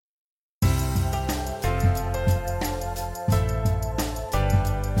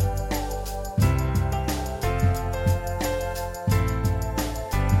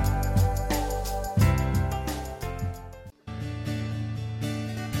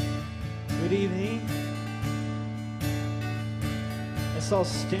Good evening. Let's all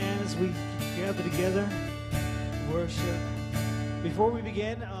stand as we gather together to worship. Before we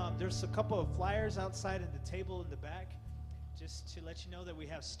begin, there's a couple of flyers outside at the table in the back, just to let you know that we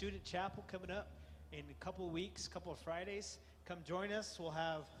have student chapel coming up in a couple of weeks, couple of Fridays. Come join us. We'll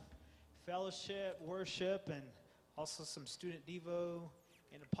have fellowship, worship, and also some student devo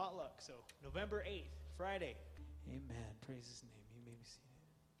and a potluck. So November 8th, Friday. Amen. Praise his name. You may be seated.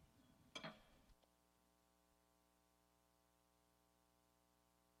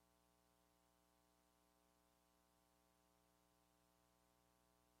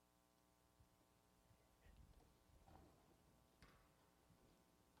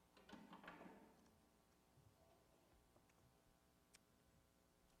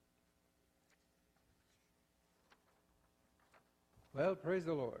 Well, praise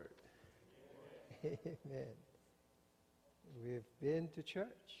the Lord. Amen. We've been to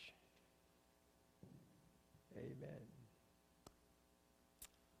church. Amen.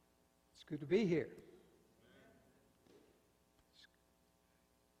 It's good to be here.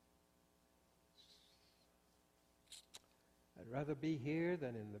 I'd rather be here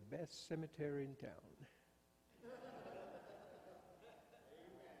than in the best cemetery in town.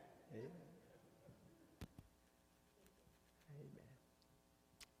 Amen.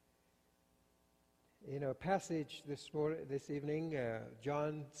 In our passage this evening,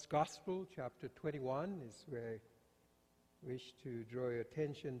 John's Gospel, chapter 21, is where I wish to draw your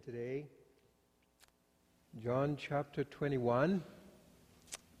attention today. John chapter 21.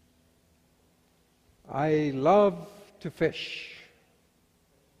 I love to fish.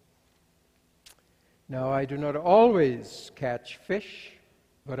 Now, I do not always catch fish,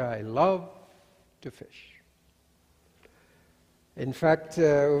 but I love to fish. In fact,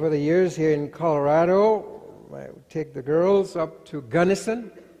 over the years here in Colorado, I would take the girls up to Gunnison.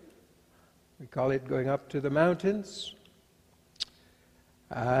 We call it going up to the mountains.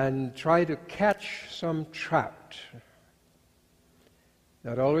 And try to catch some trout.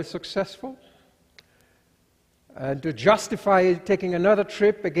 Not always successful. And to justify taking another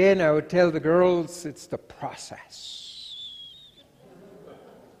trip, again, I would tell the girls it's the process.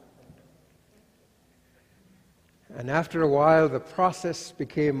 And after a while, the process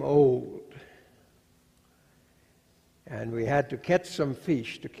became old. And we had to catch some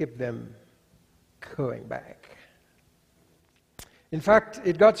fish to keep them going back. In fact,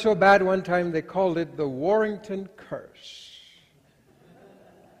 it got so bad one time they called it the Warrington curse.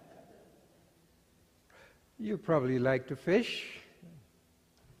 You probably like to fish.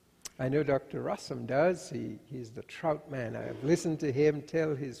 I know Dr. Russum does. He's the trout man. I've listened to him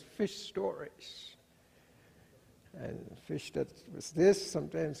tell his fish stories. And fish that was this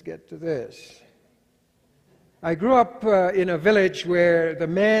sometimes get to this. I grew up in a village where the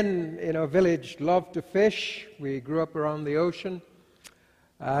men in our village loved to fish. We grew up around the ocean.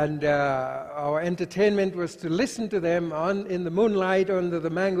 And our entertainment was to listen to them in the moonlight under the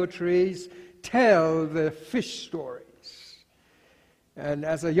mango trees, tell the fish stories. And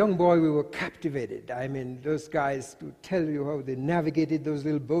as a young boy, we were captivated. I mean, those guys would tell you how they navigated those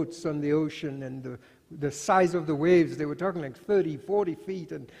little boats on the ocean and the size of the waves. They were talking like 30, 40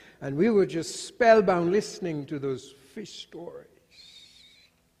 feet. And we were just spellbound listening to those fish stories.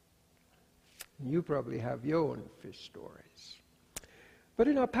 You probably have your own fish stories. But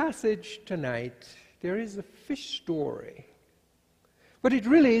in our passage tonight, there is a fish story. But it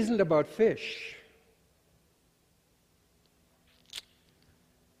really isn't about fish.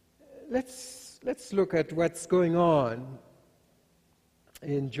 Let's look at what's going on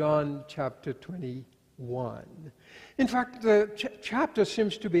in John chapter 21. In fact, the chapter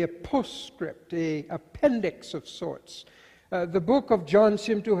seems to be a postscript, an appendix of sorts. The book of John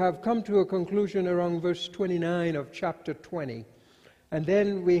seemed to have come to a conclusion around verse 29 of chapter 20. And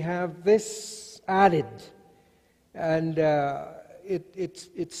then we have this added. And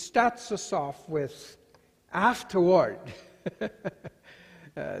it starts us off with afterward.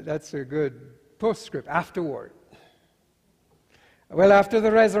 That's a good postscript, afterward. Well, after the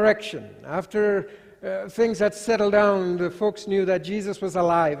resurrection, after things had settled down, the folks knew that Jesus was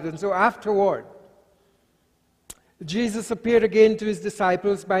alive. And so afterward, Jesus appeared again to his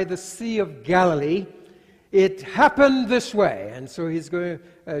disciples by the Sea of Galilee. It happened this way. And so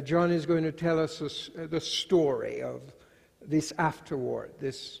John is going to tell us the story of this afterward,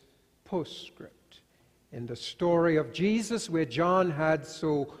 this postscript. In the story of Jesus, where John had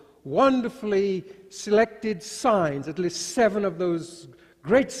so wonderfully selected signs, at least 7 of those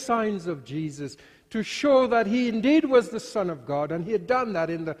great signs of Jesus, to show that he indeed was the Son of God. And he had done that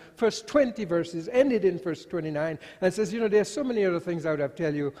in the first 20 verses, ended in verse 29, and says, there's so many other things I would have to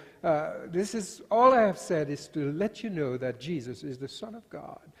tell you. This is all I have said is to let you know that Jesus is the Son of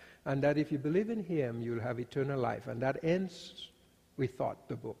God, and that if you believe in him, you'll have eternal life. And that ends, we thought,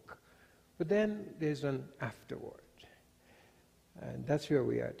 the book. But then there's an afterword. And that's where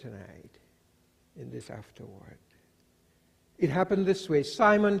we are tonight, in this afterword. It happened this way.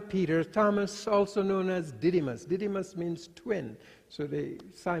 Simon Peter, Thomas, also known as Didymus. Didymus means twin. So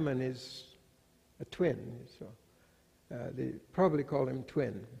Simon is a twin. So they probably call him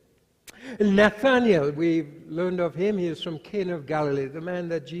twin. Nathanael, we've learned of him. He is from Cana of Galilee, the man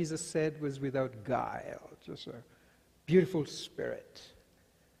that Jesus said was without guile. Just a beautiful spirit.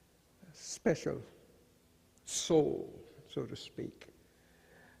 A special soul, so to speak.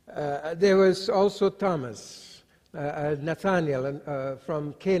 There was also Thomas. Nathanael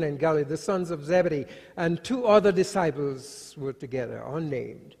from Cana in Galilee, the sons of Zebedee, and 2 other disciples were together,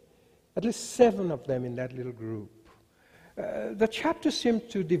 unnamed. At least 7 of them in that little group. The chapter seemed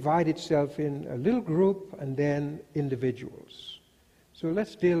to divide itself in a little group and then individuals. So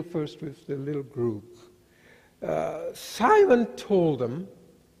let's deal first with the little group. Simon told them,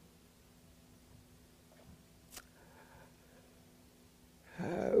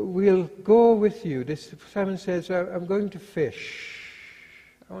 we'll go with you. Simon says, I'm going to fish.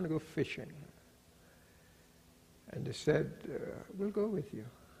 I want to go fishing. And they said, we'll go with you.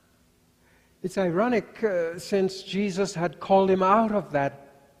 It's ironic since Jesus had called him out of that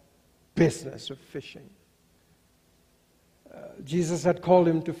business of fishing. Jesus had called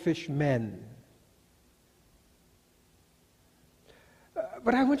him to fish men.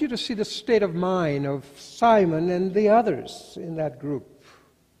 But I want you to see the state of mind of Simon and the others in that group.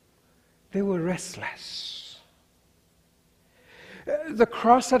 They were restless. The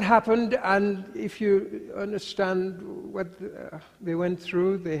cross had happened, and if you understand what they went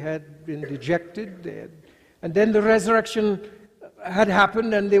through, they had been dejected, and then the resurrection had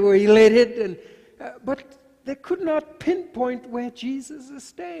happened, and they were elated, but they could not pinpoint where Jesus is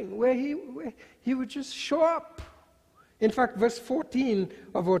staying, where he would just show up. In fact, verse 14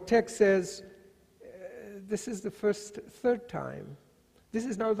 of our text says, this is the third time. This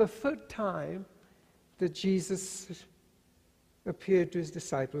is now the 3rd time that Jesus appeared to his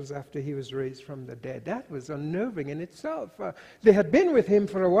disciples after he was raised from the dead. That was unnerving in itself. They had been with him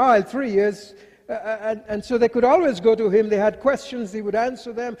for a while, 3 years, and so they could always go to him. They had questions, he would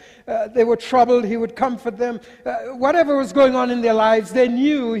answer them. They were troubled, he would comfort them. Whatever was going on in their lives, they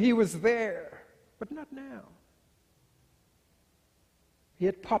knew he was there. But not now. He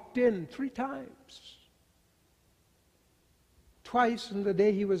had popped in 3 times. Twice on the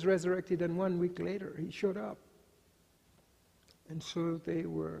day he was resurrected, and 1 week later he showed up. And so they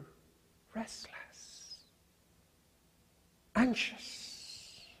were restless,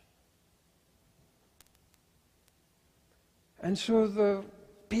 anxious. And so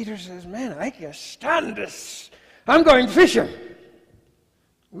Peter says, man, I can't stand this. I'm going fishing.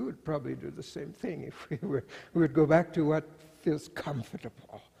 We would probably do the same thing if we would go back to what feels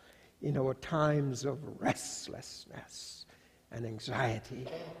comfortable in our times of restlessness and anxiety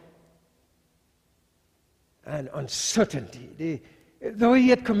and uncertainty. Though he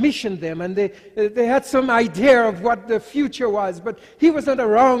had commissioned them and they had some idea of what the future was, but he was not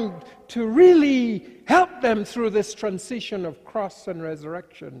around to really help them through this transition of cross and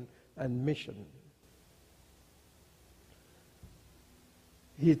resurrection and mission.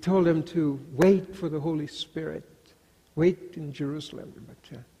 He told them to wait for the Holy Spirit, wait in Jerusalem.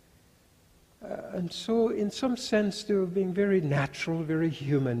 And so, in some sense, they were being very natural, very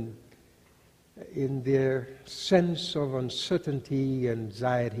human in their sense of uncertainty,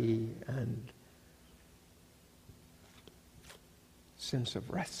 anxiety, and sense of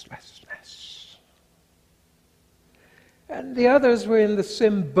restlessness. And the others were in the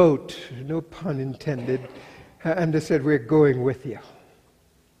same boat, no pun intended, and they said, we're going with you.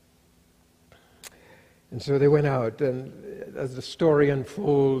 And so they went out, and as the story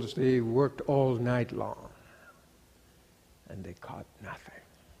unfolds, they worked all night long, and they caught nothing.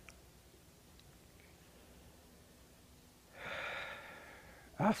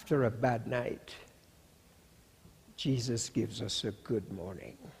 After a bad night, Jesus gives us a good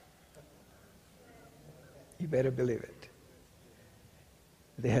morning. You better believe it.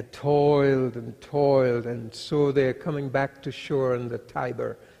 They had toiled, and so they're coming back to shore on the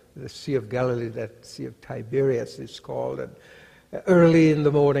Tiber, the Sea of Galilee, that Sea of Tiberias is called. And early in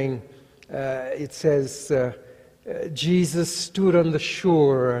the morning, it says, Jesus stood on the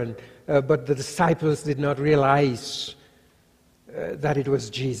shore, but the disciples did not realize that it was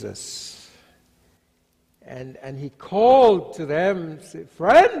Jesus. And he called to them, said,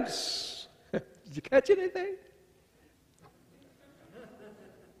 "Friends, did you catch anything?"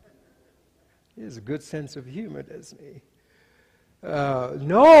 He has a good sense of humor, doesn't he?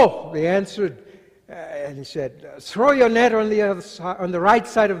 No, they answered, and he said, "Throw your net on the other side, on the right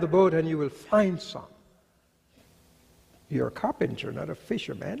side of the boat, and you will find some." You're a carpenter, not a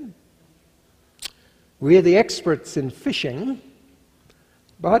fisherman. We're the experts in fishing,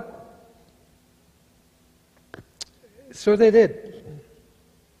 but so they did.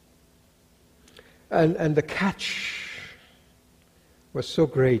 And the catch was so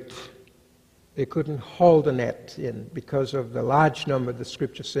great, they couldn't haul the net in because of the large number, the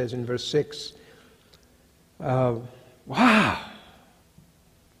scripture says in verse 6. Wow!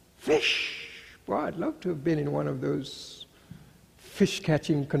 Fish! Boy, I'd love to have been in one of those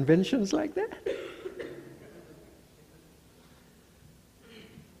fish-catching conventions like that.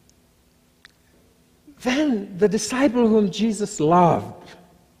 Then the disciple whom Jesus loved,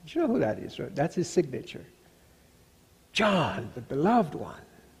 do you know who that is, right? That's his signature. John, the beloved one.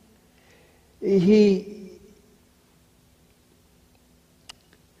 He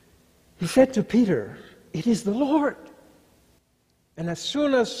said to Peter, "It is the Lord." And as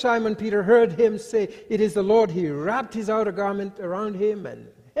soon as Simon Peter heard him say, "It is the Lord," he wrapped his outer garment around him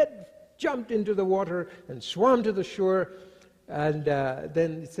and head jumped into the water and swam to the shore. And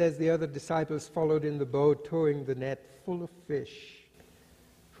then it says the other disciples followed in the boat, towing the net full of fish,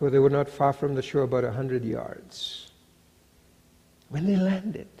 for they were not far from the shore, about 100 yards. When they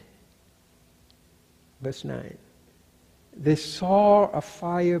landed, verse 9, they saw a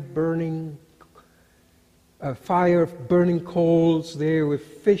fire of burning coals there with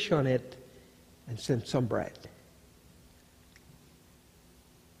fish on it and some bread.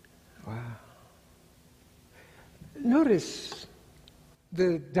 Wow. Notice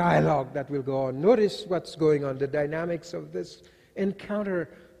the dialogue that will go on. Notice what's going on, the dynamics of this encounter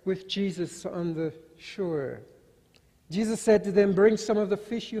with Jesus on the shore. Jesus said to them, "Bring some of the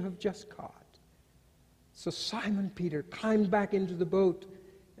fish you have just caught." So Simon Peter climbed back into the boat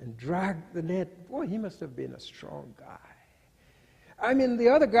and dragged the net. Boy, he must have been a strong guy. I mean, the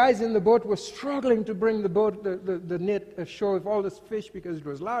other guys in the boat were struggling to bring the net ashore with all this fish because it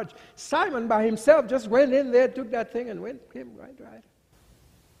was large. Simon by himself just went in there, took that thing, and came right.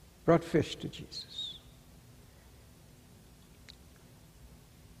 Brought fish to Jesus.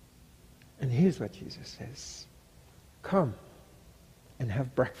 And here's what Jesus says: "Come and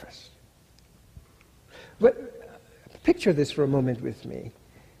have breakfast." But picture this for a moment with me.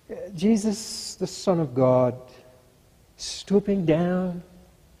 Jesus, the Son of God, stooping down,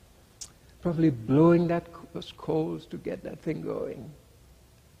 probably blowing those coals to get that thing going,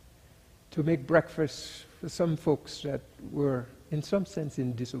 to make breakfast for some folks that were, in some sense,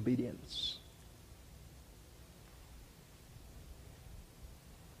 in disobedience.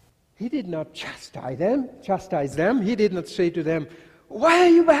 He did not chastise them. He did not say to them, "Why are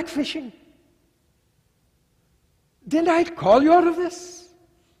you back fishing? Didn't I call you out of this?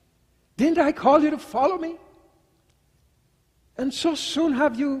 Didn't I call you to follow me? And so soon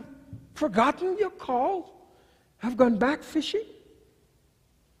have you forgotten your call? Have gone back fishing?"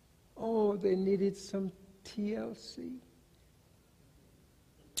 Oh, they needed some TLC.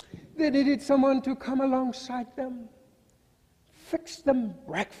 They needed someone to come alongside them, fix them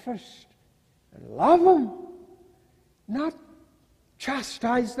breakfast, and love them, not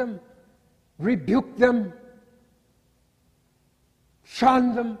chastise them, rebuke them,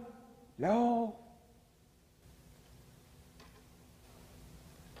 shun them. No.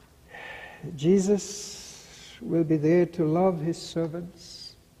 Jesus will be there to love his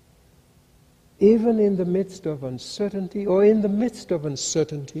servants, even in the midst of uncertainty, or in the midst of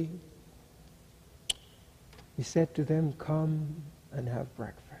uncertainty. He said to them, "Come and have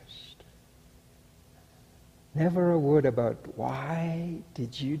breakfast." Never a word about, "Why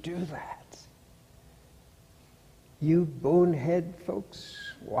did you do that? You bonehead folks,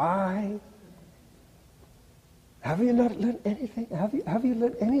 why? Have you not learned anything? Have you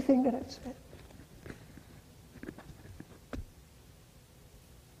learned anything that I've said?"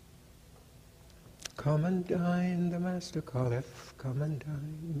 "Come and dine, the Master calleth, come and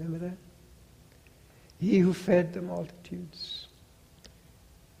dine." Remember that? He who fed the multitudes,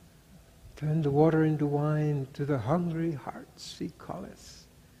 turned the water into wine, to the hungry hearts he calleth.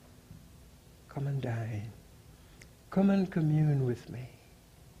 Come and dine. Come and commune with me.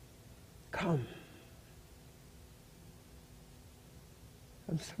 Come.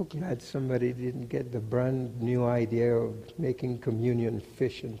 I'm so glad somebody didn't get the brand new idea of making communion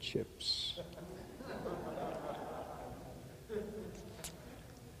fish and chips.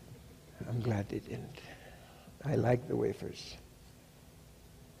 I'm glad they didn't. I like the wafers.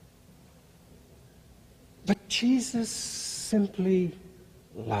 But Jesus simply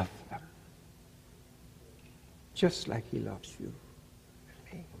loved them, just like he loves you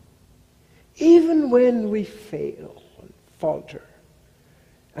and me. Even when we fail and falter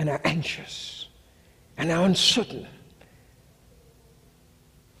and are anxious and are uncertain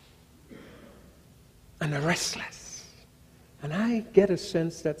and are restless. And I get a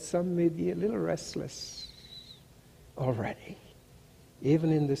sense that some may be a little restless already,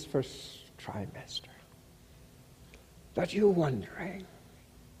 even in this first trimester. That you're wondering,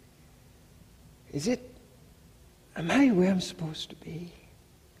 am I where I'm supposed to be?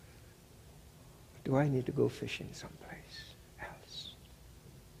 Or do I need to go fishing someplace else?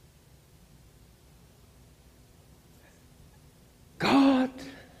 God,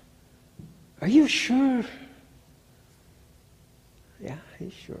 are you sure? Yeah,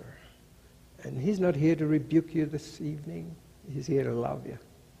 he's sure. And he's not here to rebuke you this evening. He's here to love you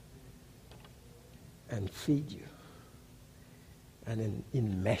and feed you and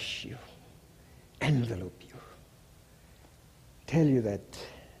enmesh you, envelope you, tell you that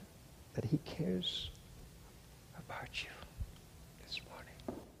he cares about you this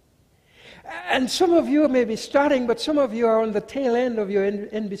morning. And some of you may be starting, but some of you are on the tail end of your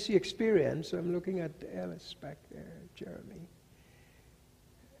NBC experience. I'm looking at Alice back there, Jeremy.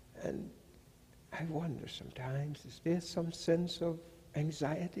 And I wonder sometimes, is there some sense of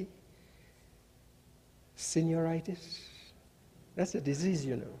anxiety? Senioritis? That's a disease,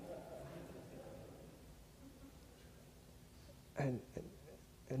 you know. And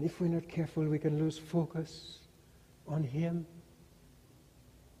if we're not careful, we can lose focus on him.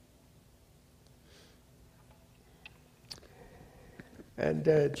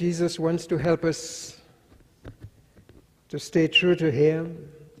 And Jesus wants to help us to stay true to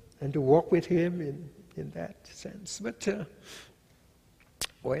him and to walk with him in that sense. But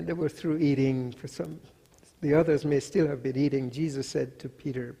when they were through eating, the others may still have been eating, Jesus said to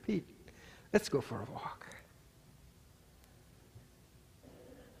Peter, "Pete, let's go for a walk."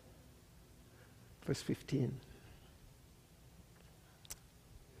 Verse 15.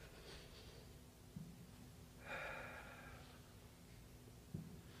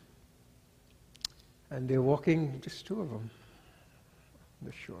 And they're walking, just two of them, on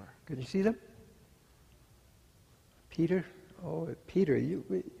the shore. Can you see them? Peter? Oh, Peter, you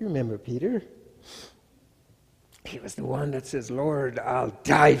remember Peter? He was the one that says, "Lord, I'll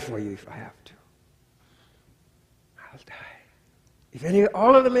die for you if I have to. I'll die. If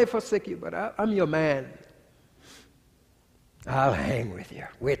all of them may forsake you, but I'm your man. I'll hang with you.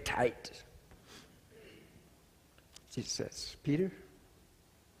 We're tight." Jesus says, "Peter,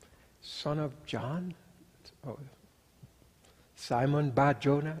 son of John," oh, Simon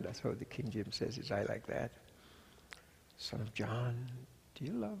Bar-Jonah, that's how the King James says it, I like that. "Son of John, do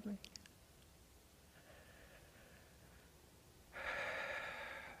you love me?"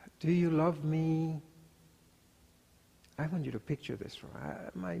 Do you love me? I want you to picture this.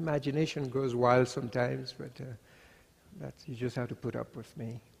 My imagination goes wild sometimes, but you just have to put up with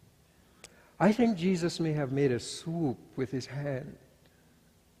me. I think Jesus may have made a swoop with his hand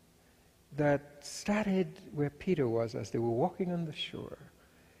that started where Peter was as they were walking on the shore.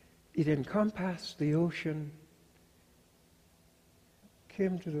 It encompassed the ocean,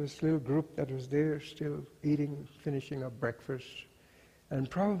 came to this little group that was there still eating, finishing up breakfast, and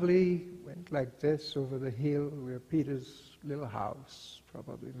probably went like this over the hill where Peter's little house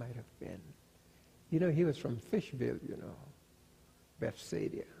probably might have been. You know, he was from Fishville, you know,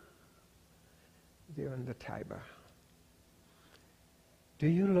 Bethsaida, there on the Tiber. Do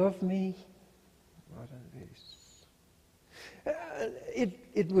you love me more than this?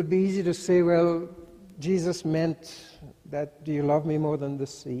 It would be easy to say, well, Jesus meant that, do you love me more than the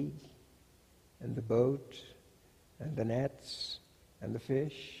sea and the boat and the nets and the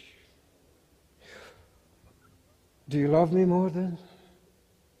fish? Do you love me more than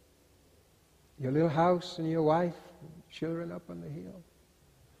your little house and your wife and children up on the hill?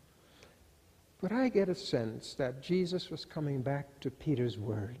 But I get a sense that Jesus was coming back to Peter's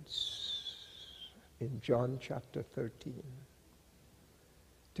words in John chapter 13.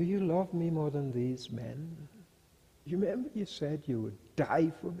 Do you love me more than these men? You remember you said you would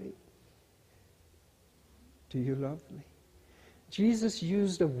die for me? Do you love me? Jesus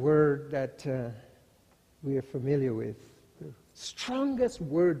used a word that we are familiar with, the strongest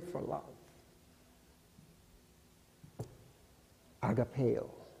word for love, agapeo.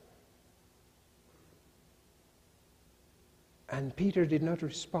 And Peter did not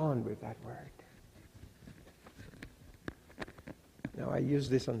respond with that word. Now, I use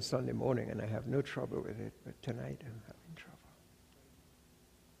this on Sunday morning, and I have no trouble with it, but tonight I'm having trouble.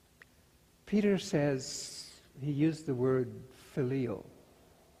 Peter says, he used the word filial.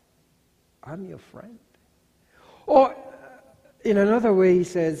 I'm your friend. Or, in another way, he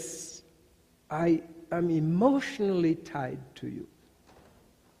says, I am emotionally tied to you.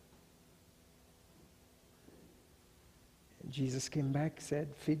 And Jesus came back,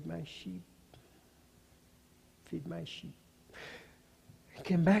 said, feed my sheep. Feed my sheep. He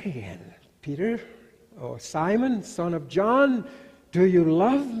came back again. Peter, or Simon, son of John, do you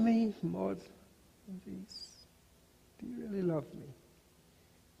love me more than these? Do you really love me?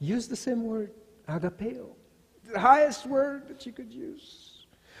 Use the same word, agapeo. The highest word that you could use.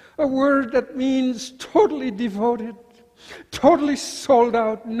 A word that means totally devoted, totally sold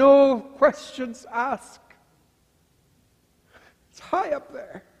out, no questions asked. It's high up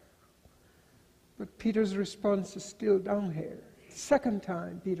there. But Peter's response is still down here. Second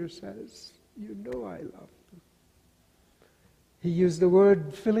time, Peter says, you know I love you. He used the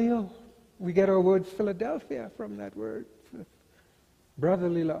word filial. We get our word Philadelphia from that word.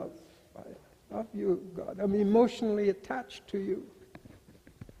 Brotherly love. I love you, God. I'm emotionally attached to you.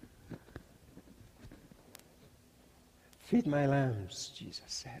 Feed my lambs, Jesus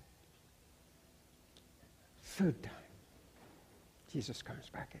said. Third time, Jesus comes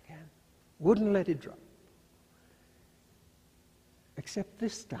back again. Wouldn't let it drop. Except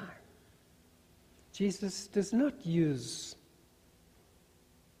this time, Jesus does not use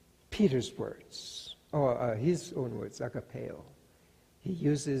Peter's words, or his own words, agapeo. He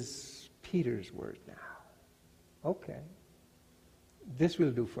uses Peter's word now. Okay, this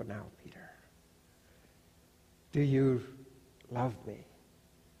will do for now, Peter. Do you love me?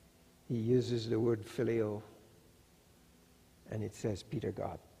 He uses the word phileo, and it says Peter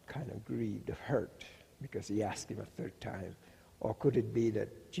got kind of grieved, hurt, because he asked him a third time. Or could it be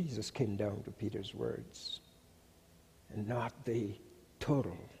that Jesus came down to Peter's words and not the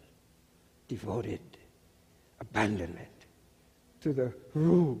total, devoted abandonment to the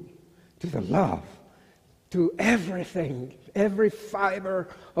rule, to the love, to everything, every fiber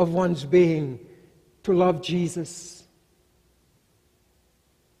of one's being, to love Jesus?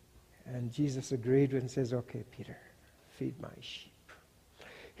 And Jesus agreed and says, okay, Peter, feed my sheep.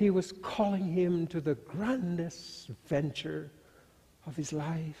 He was calling him to the grandest venture of his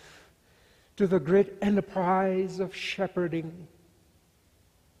life, to the great enterprise of shepherding.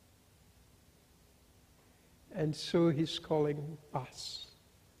 And so he's calling us.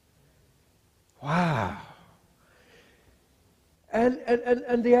 Wow. And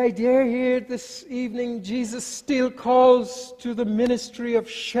the idea here this evening, Jesus still calls to the ministry of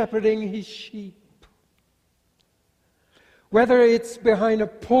shepherding his sheep. Whether it's behind a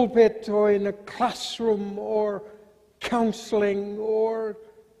pulpit or in a classroom or counseling or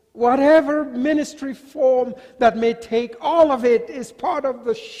whatever ministry form that may take, all of it is part of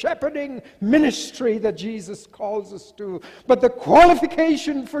the shepherding ministry that Jesus calls us to. But the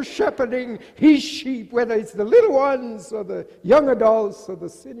qualification for shepherding his sheep, whether it's the little ones or the young adults or the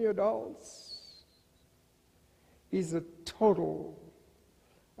senior adults, is a total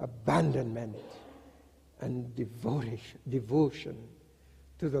abandonment and devotion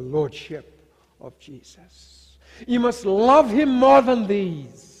to the lordship of Jesus. You must love him more than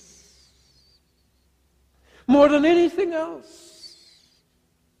these, more than anything else.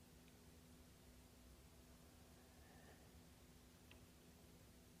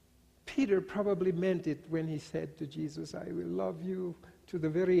 Peter probably meant it when he said to Jesus, I will love you to the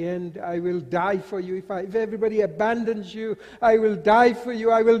very end. I will die for you. If everybody abandons you, I will die for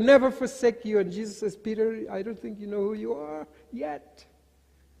you. I will never forsake you. And Jesus says, Peter, I don't think you know who you are yet.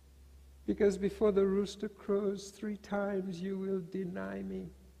 Because before the rooster crows 3 times, you will deny me.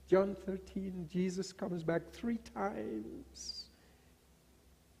 John 13, Jesus comes back 3 times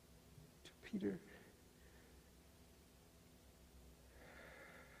to Peter.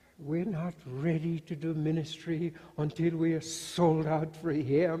 We're not ready to do ministry until we are sold out for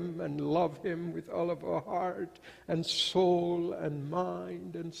him and love him with all of our heart and soul and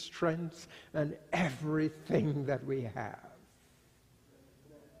mind and strength and everything that we have.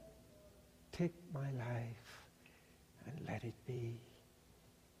 Take my life and let it be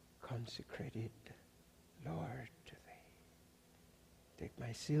consecrated, Lord, to thee. Take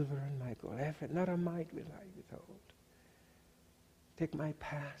my silver and my gold. Not a mite will I withhold. Take my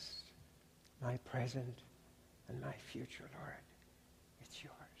past, my present, and my future, Lord. It's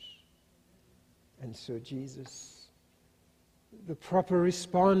yours. And so Jesus, the proper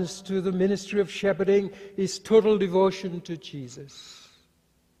response to the ministry of shepherding is total devotion to Jesus.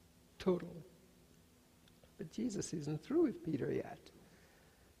 Total. But Jesus isn't through with Peter yet.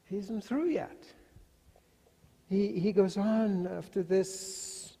 He isn't through yet. He goes on after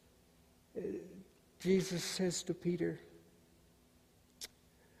this. Jesus says to Peter,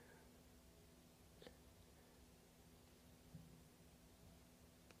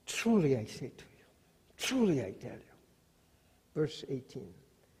 truly I say to you, truly I tell you. Verse 18.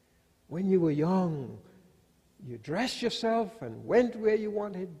 When you were young, you dressed yourself and went where you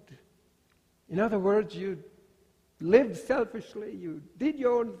wanted. In other words, you lived selfishly, you did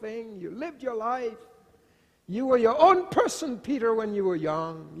your own thing, you lived your life. You were your own person, Peter, when you were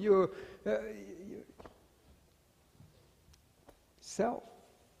young. You were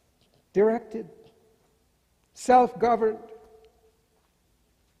self-directed, self-governed.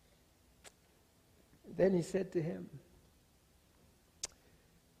 Then he said to him,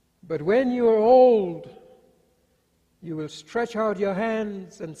 but when you are old, you will stretch out your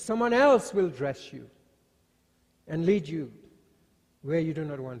hands and someone else will dress you and lead you where you do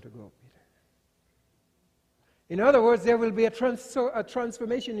not want to go, Peter. In other words, there will be a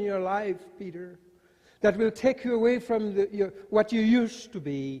transformation in your life, Peter, that will take you away from what you used to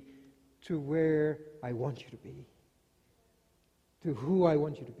be to where I want you to be, to who I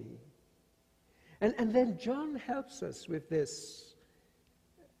want you to be. And then John helps us with this.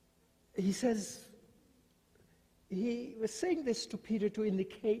 He says, he was saying this to Peter to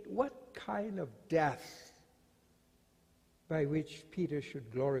indicate what kind of death by which Peter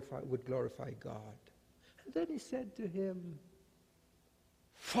would glorify God. And then he said to him,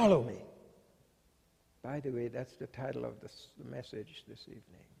 follow me. By the way, that's the title of the message this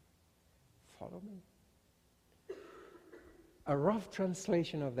evening. Follow me. A rough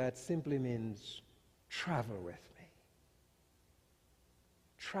translation of that simply means travel with me.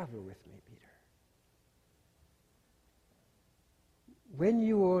 Travel with me, Peter. When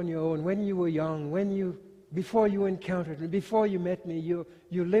you were on your own, when you were young, before you encountered me, before you met me, you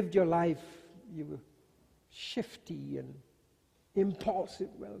lived your life, you were shifty and impulsive.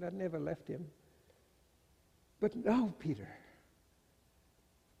 Well, that never left him. But now, Peter,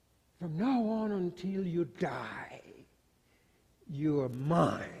 from now on until you die, you are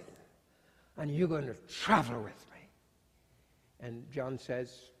mine, and you're going to travel with me. And John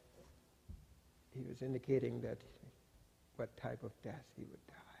says he was indicating that what type of death he would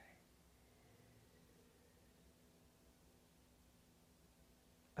die.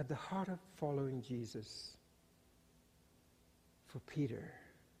 At the heart of following Jesus for Peter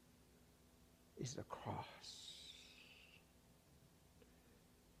is the cross.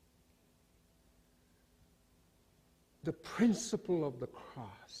 The principle of the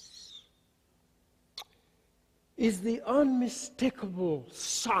cross is the unmistakable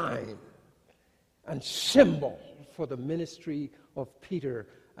sign and symbol for the ministry of Peter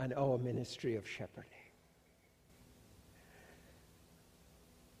and our ministry of shepherding.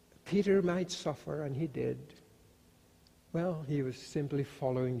 Peter might suffer, and he did. Well, he was simply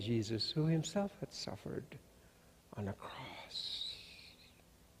following Jesus, who himself had suffered on a cross.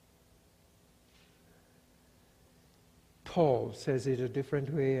 Paul says it a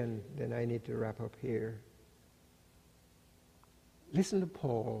different way, and then I need to wrap up here. Listen to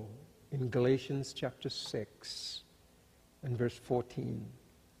Paul in Galatians chapter 6 and verse 14.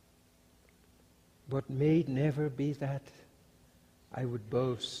 But may it never be that I would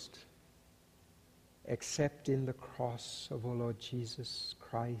boast except in the cross of our Lord Jesus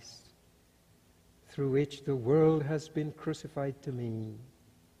Christ, through which the world has been crucified to me,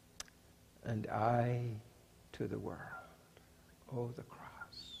 and I to the world. Oh, the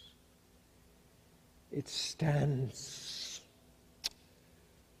cross. It stands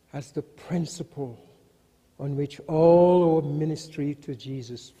as the principle on which all our ministry to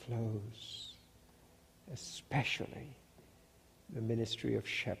Jesus flows, especially the ministry of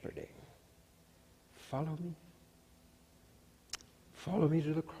shepherding. Follow me. Follow me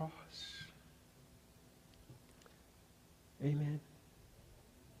to the cross. Amen.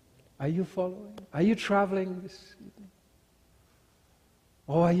 Are you following? Are you traveling this evening?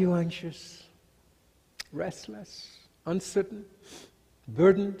 Or are you anxious, restless, uncertain,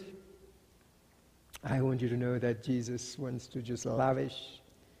 burdened? I want you to know that Jesus wants to just lavish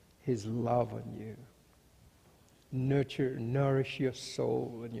his love on you. Nourish your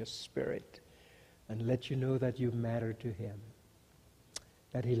soul and your spirit, and let you know that you matter to him,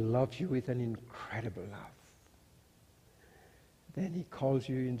 that he loves you with an incredible love. Then he calls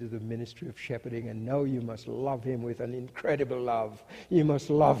you into the ministry of shepherding, and now you must love him with an incredible love. You must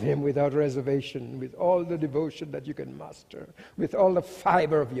love him without reservation, with all the devotion that you can muster, with all the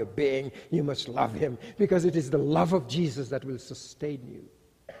fiber of your being. You must love him, because it is the love of Jesus that will sustain you.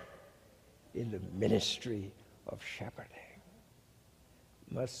 in the ministry of shepherding.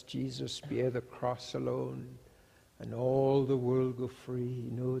 Must Jesus bear the cross alone and all the world go free?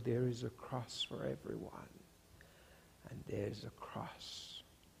 No, there is a cross for everyone. And there's a cross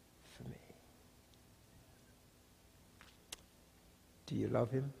for me. Do you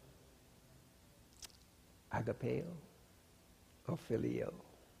love him? Agapeo or phileo?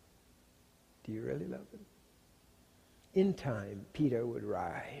 Do you really love him? In time, Peter would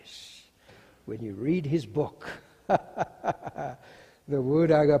rise. When you read his book, the word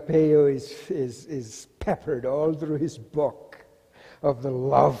agapeo is peppered all through his book of the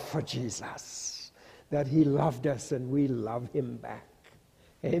love for Jesus, that he loved us and we love him back.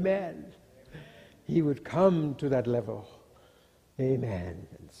 Amen. He would come to that level. Amen.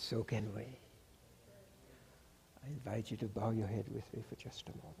 And so can we. I invite you to bow your head with me for just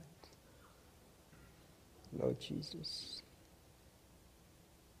a moment. Lord Jesus,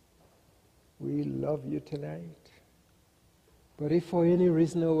 we love you tonight. But if for any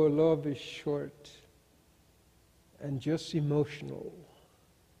reason our love is short and just emotional,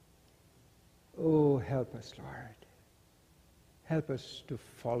 oh, help us, Lord. Help us to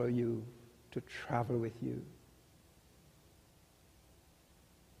follow you, to travel with you.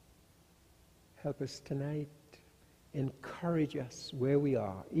 Help us tonight. Encourage us where we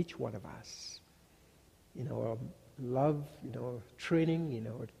are, each one of us, in our love, in our training, in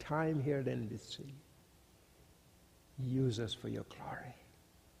our time here at NBC. Use us for your glory.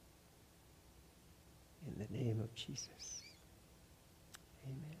 In the name of Jesus.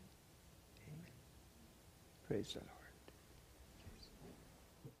 Amen. Amen. Praise the Lord.